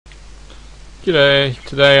G'day,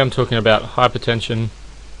 today I'm talking about hypertension,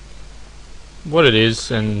 what it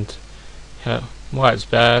is and why it's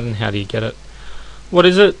bad and how do you get it. What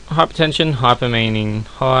is it? Hypertension, hyper meaning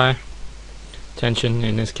high, tension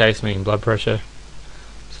in this case meaning blood pressure.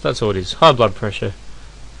 So that's all it is, high blood pressure.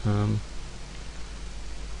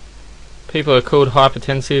 People are called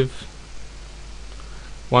hypertensive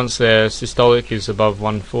once their systolic is above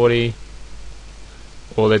 140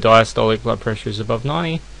 or their diastolic blood pressure is above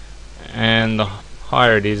 90. And the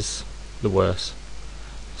higher it is, the worse.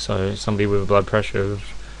 So somebody with a blood pressure of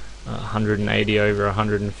 180 over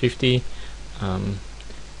 150 is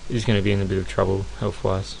going to be in a bit of trouble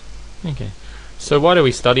health-wise. Okay, so why do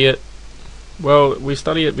we study it? Well, we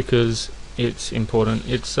study it because it's important.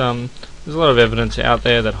 There's a lot of evidence out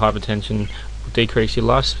there that hypertension will decrease your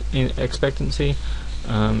life expectancy.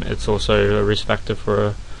 It's also a risk factor for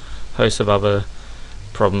a host of other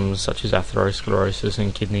problems such as atherosclerosis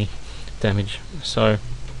and kidney damage. So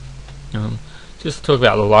just to talk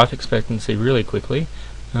about the life expectancy really quickly,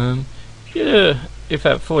 if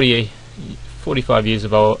at 45 years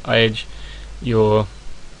of age your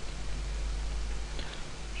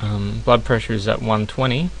blood pressure is at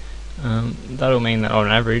 120, that'll mean that on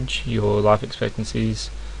average your life expectancy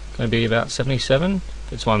is going to be about 77.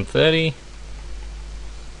 If it's 130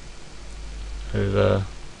 over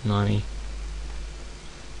 90,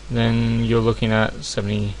 then you're looking at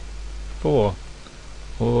 74,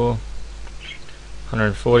 or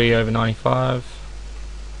 140 over 95,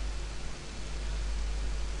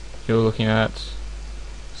 you're looking at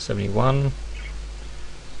 71,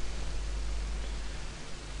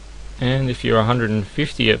 and if you're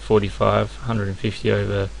 150 at 45, 150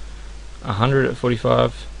 over 100 at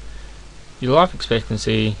 45, your life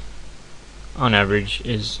expectancy on average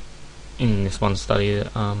is, in this one study,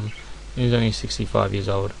 is only 65 years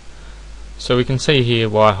old. So we can see here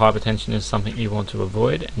why hypertension is something you want to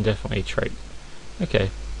avoid and definitely treat. Okay.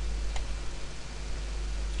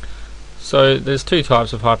 So there's two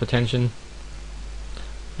types of hypertension.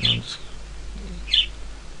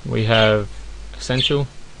 We have essential,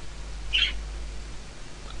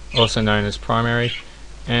 also known as primary,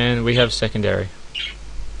 and we have secondary.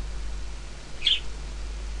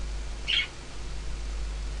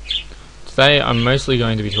 Today I'm mostly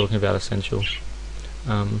going to be talking about essential.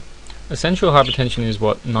 Essential hypertension is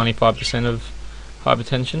what 95% of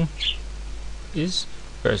hypertension is,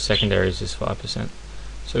 whereas secondary is just 5%.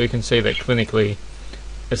 So we can see that clinically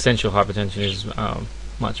essential hypertension is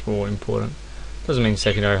much more important. Doesn't mean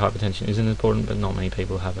secondary hypertension isn't important, but not many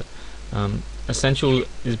people have it. Essential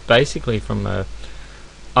is basically from a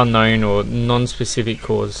unknown or non-specific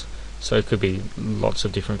cause, so it could be lots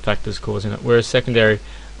of different factors causing it, whereas secondary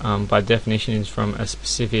by definition is from a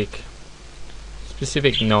specific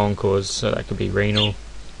known cause, so that could be renal,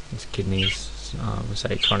 it's kidneys,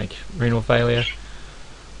 say chronic renal failure,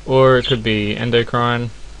 or it could be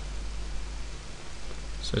endocrine,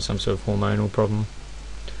 so some sort of hormonal problem,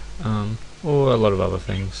 or a lot of other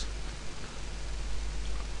things.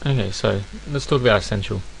 Okay, so let's talk about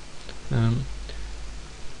essential.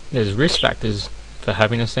 There's risk factors for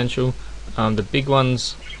having essential. The big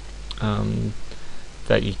ones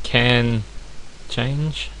that you can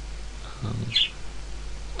change: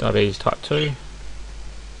 diabetes type 2.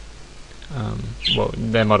 Well,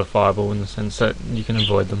 they're modifiable in the sense that you can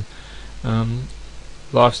avoid them.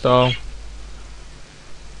 Lifestyle,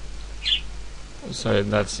 so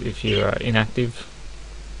that's if you're inactive.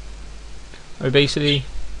 Obesity,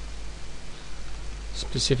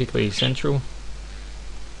 specifically central,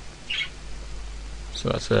 so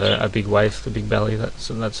that's a big waist, a big belly, that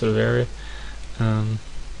sort of area.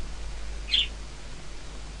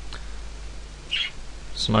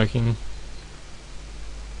 Smoking.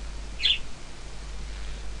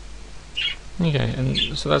 Okay, and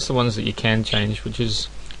so that's the ones that you can change, which is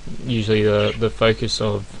usually the focus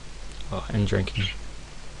of and drinking.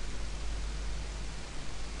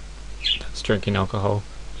 That's drinking alcohol,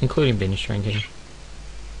 including binge drinking.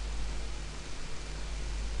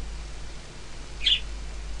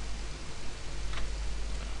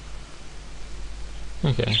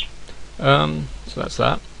 Okay, so that's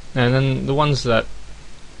that. And then the ones that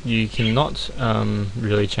you cannot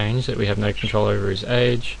really change, that we have no control over, is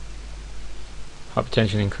age.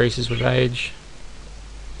 Hypertension increases with age,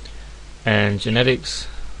 and genetics.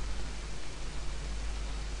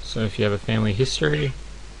 So if you have a family history,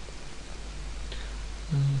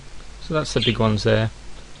 so that's the big ones there.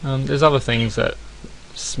 There's other things, that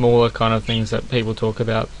smaller kind of things that people talk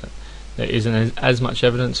about that there isn't as much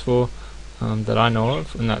evidence for, that I know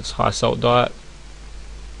of, and that's high salt diet,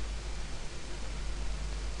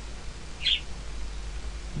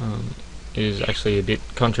 is actually a bit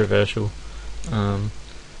controversial, and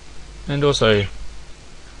also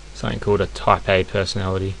something called a type A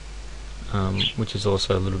personality, which is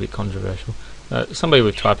also a little bit controversial. Somebody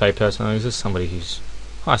with type A personality is just somebody who's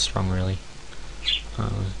high strung, really.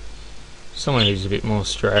 Someone who's a bit more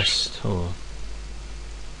stressed,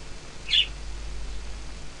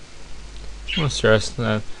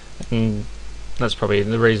 and that's probably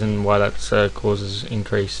the reason why that causes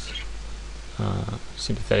increased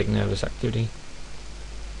sympathetic nervous activity.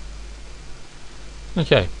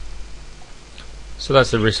 Okay, so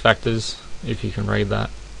that's the risk factors, if you can read that.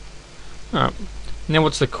 Alright, now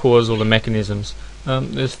what's the cause or the mechanisms?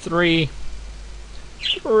 There's three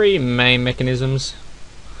main mechanisms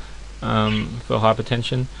for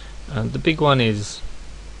hypertension. The big one is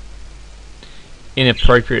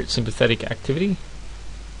inappropriate sympathetic activity.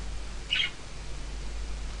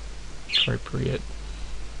 Appropriate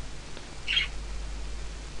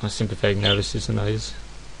sympathetic nervous system, that is.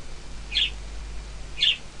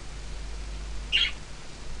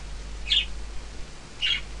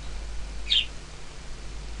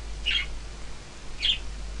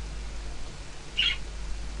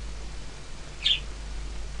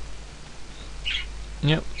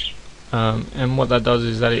 Yep. And what that does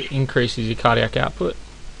is that it increases your cardiac output.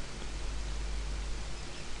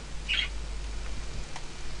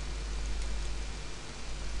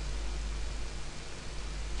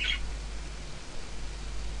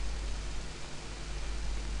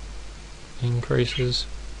 Increases.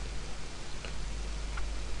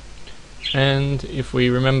 And if we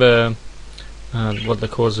remember what the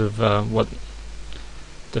cause of what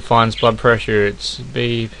defines blood pressure, it's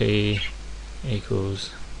BP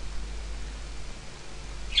equals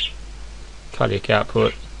cardiac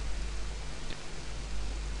output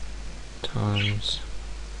times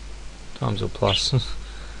or plus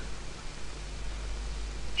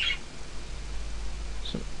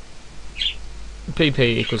so PP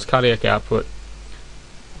equals cardiac output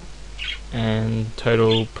and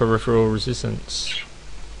total peripheral resistance.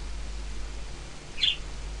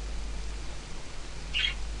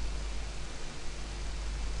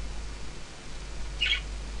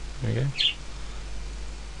 There we go.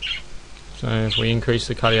 So if we increase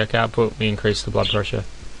the cardiac output, we increase the blood pressure.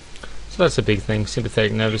 So that's a big thing,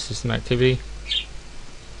 sympathetic nervous system activity.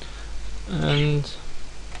 And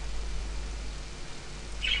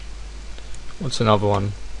what's another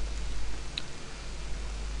one?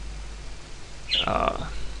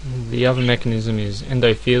 The other mechanism is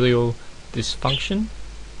endothelial dysfunction.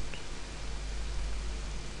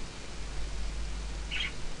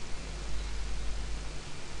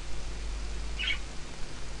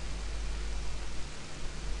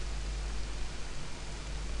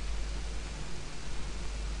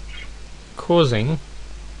 Causing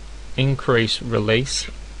increased release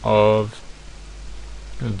of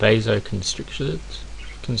vasoconstrictors,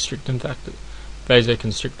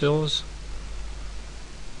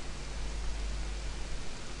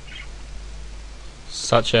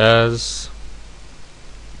 such as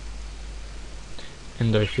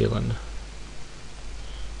endothelin.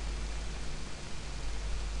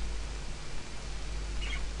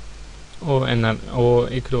 Or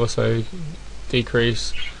it could also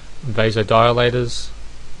decrease vasodilators,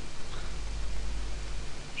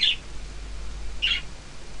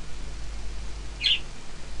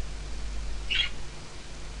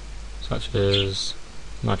 such as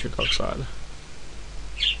nitric oxide,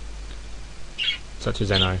 such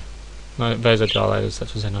as NO. No, vasodilators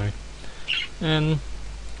such as NO. And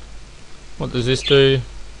what does this do?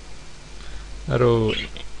 That'll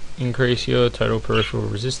increase your total peripheral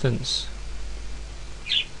resistance.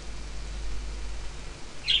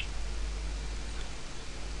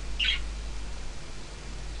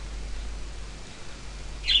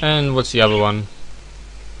 And what's the other one?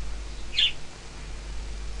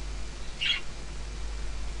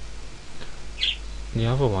 The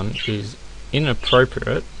other one is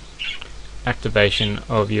inappropriate activation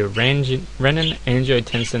of your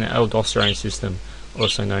renin-angiotensin-aldosterone system,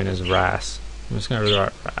 also known as RAS. I'm just going to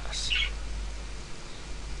rewrite RAS.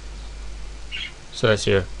 So that's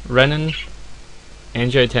your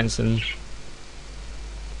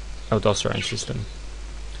renin-angiotensin-aldosterone system.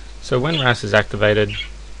 So when RAS is activated,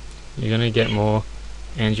 you're going to get more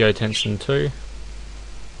angiotensin 2.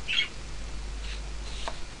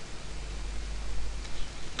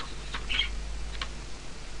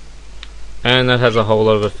 And that has a whole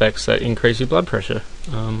lot of effects that increase your blood pressure.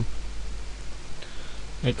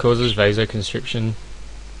 It causes vasoconstriction.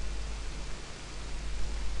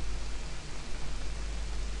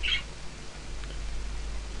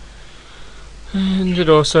 And it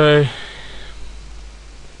also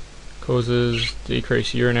causes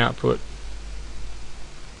decreased urine output.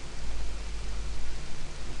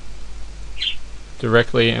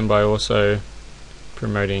 Directly and by also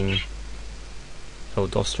promoting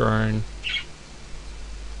aldosterone.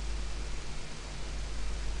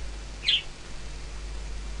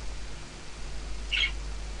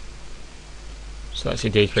 So that's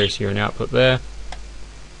your decreased urine output there.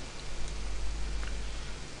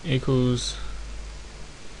 Equals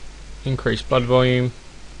increased blood volume,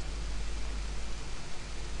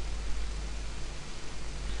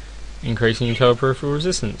 increasing total peripheral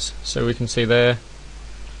resistance. So we can see there.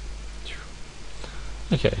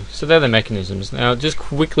 Okay, so they're the mechanisms. Now just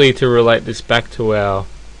quickly to relate this back to our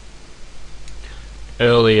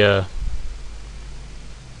earlier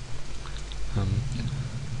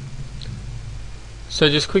so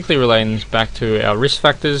just quickly relating this back to our risk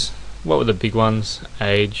factors. What were the big ones?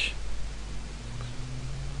 Age.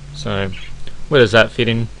 So where does that fit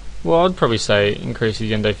in? Well, I'd probably say increases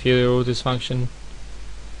endothelial dysfunction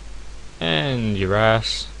and your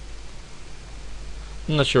RAS.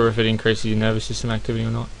 I'm not sure if it increases your nervous system activity or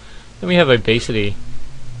not. Then we have obesity.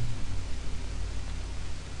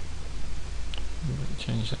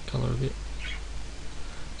 Change that colour a bit.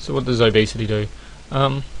 So what does obesity do?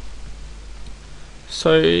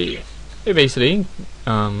 So obesity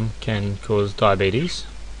can cause diabetes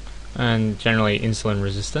and generally insulin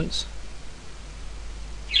resistance.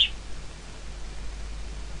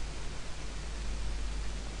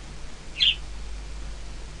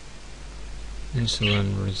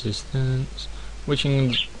 Insulin resistance, which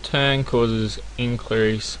in turn causes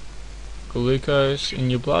increased glucose in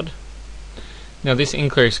your blood. Now this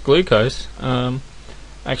increased glucose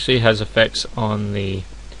actually has effects on the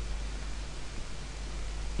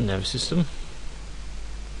nervous system,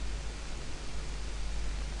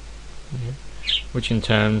 which in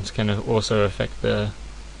turn can also affect the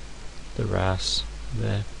RAS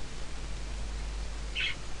there,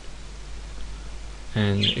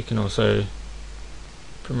 and it can also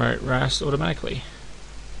promote RAS automatically.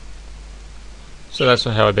 So that's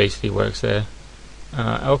how obesity works there.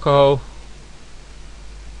 Alcohol,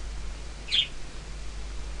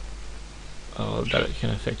 that it can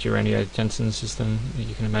affect your angiotensin system.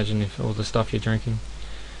 You can imagine if all the stuff you're drinking.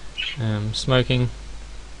 Smoking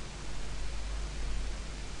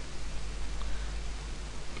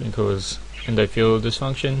can cause endothelial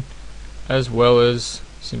dysfunction as well as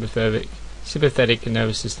sympathetic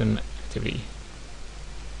nervous system activity.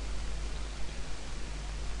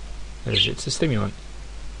 As it's a stimulant.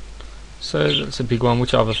 So that's a big one.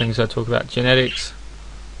 Which other things I talk about? Genetics.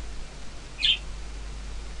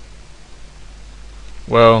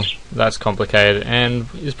 Well, that's complicated and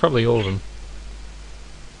is probably all of them.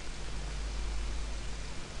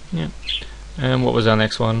 Yeah. And what was our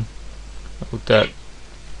next one? I looked at.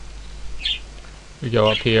 We go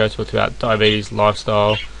up here. I talked about diabetes,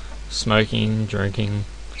 lifestyle, smoking, drinking,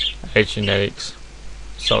 age, genetics,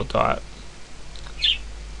 salt diet.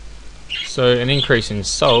 So an increase in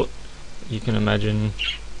salt, you can imagine,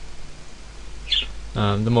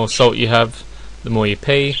 the more salt you have, the more you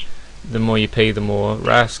pee. The more you pee, the more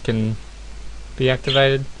RAS can be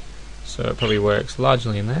activated. So it probably works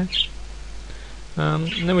largely in there.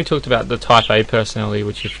 And then we talked about the type A personality,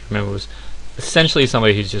 which if you remember was essentially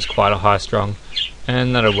somebody who's just quite a high strung,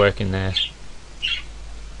 and that'll work in there.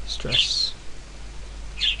 Stress.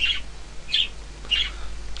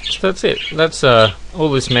 So that's it. That's all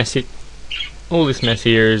this mess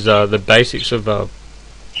here is the basics of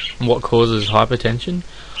what causes hypertension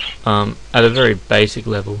at a very basic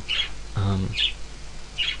level.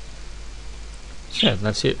 So yeah,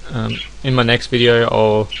 that's it. In my next video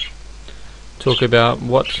I'll talk about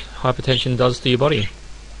what hypertension does to your body,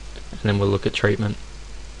 and then we'll look at treatment.